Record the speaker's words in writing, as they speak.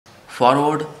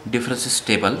forward differences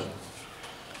table.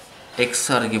 X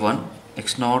are given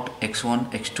x0, x1,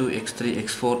 x2, x3,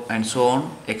 x4 and so on,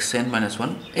 xn minus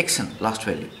 1, xn last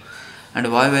value,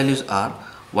 and y values are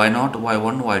y0,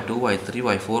 y1, y2, y3,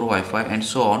 y4, y5 and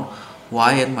so on,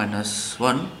 yn minus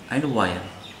 1 and yn.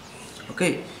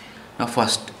 Okay, now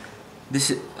first this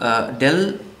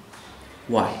del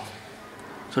y.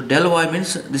 So del y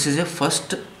means this is a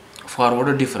first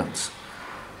forward difference.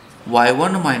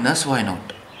 Y1 minus y0.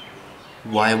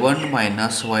 Y1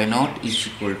 minus y0 is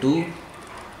equal to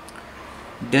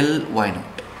del y0.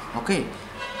 Okay,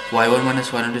 y1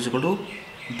 minus y0 is equal to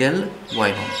del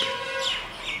y0.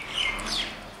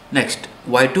 Next,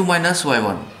 y2 minus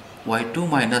y1. Y2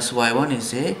 minus y1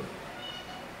 is a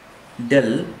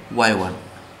del y1.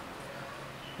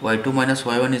 Y2 minus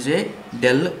y1 is a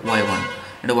del y1,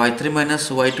 and y3 minus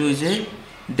y2 is a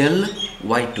del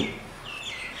y2.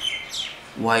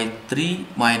 Y3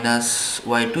 minus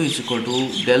y2 is equal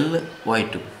to del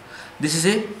y2. This is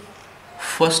a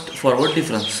first forward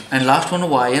difference, and last one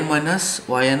yn minus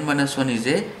 1 is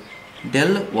a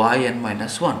del yn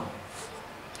minus 1.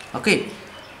 Okay,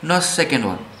 now second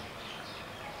one.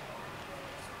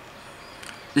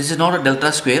 This is not a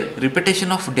delta square.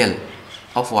 Repetition of del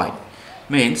of y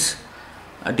means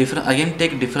again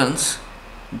take difference.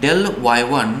 Del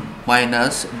y1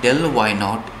 minus del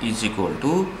y0 is equal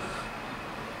to,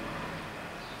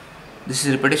 this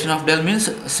is repetition of del means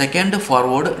second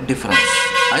forward difference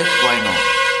as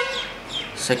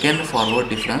y0. Second forward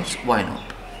difference y0.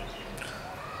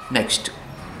 Next,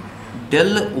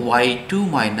 del y2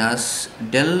 minus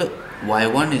del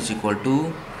y1 is equal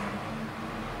to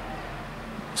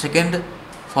second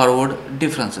forward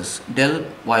differences del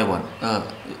y1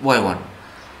 y1.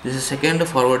 This is second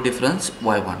forward difference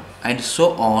y1 and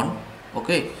so on.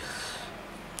 Okay,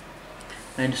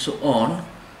 and so on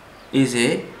is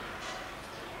a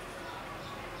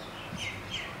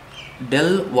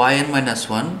del yn minus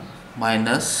 1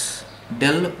 minus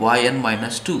del yn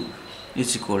minus 2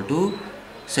 is equal to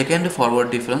second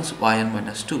forward difference yn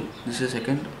minus 2. This is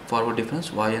second forward difference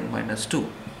yn minus 2.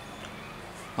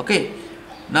 Okay,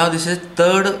 now this is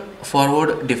third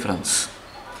forward difference.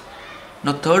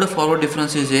 Now third forward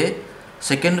difference is a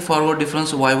second forward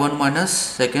difference y1 minus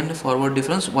second forward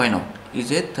difference y0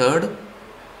 is a third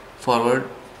forward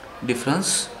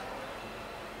difference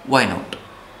y0.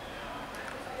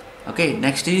 Okay,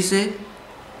 next is a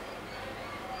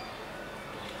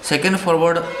second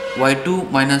forward y2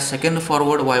 minus second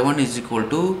forward y1 is equal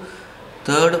to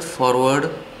third forward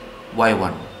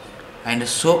y1 and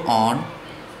so on.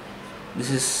 This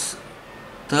is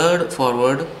third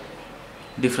forward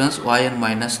difference yn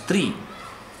minus 3.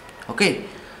 Okay,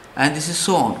 and this is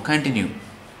so on, continue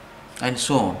and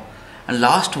so on. And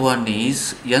last one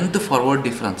is nth forward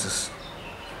differences.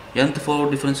 Nth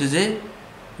forward difference is a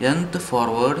nth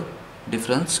forward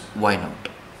difference y0.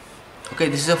 Okay,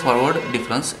 this is a forward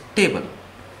difference table.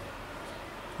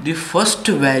 The first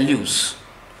values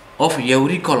of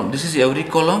every column, this is every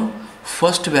column,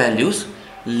 first values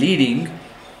leading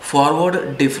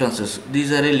forward differences.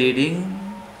 These are a leading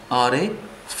or a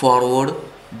forward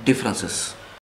differences.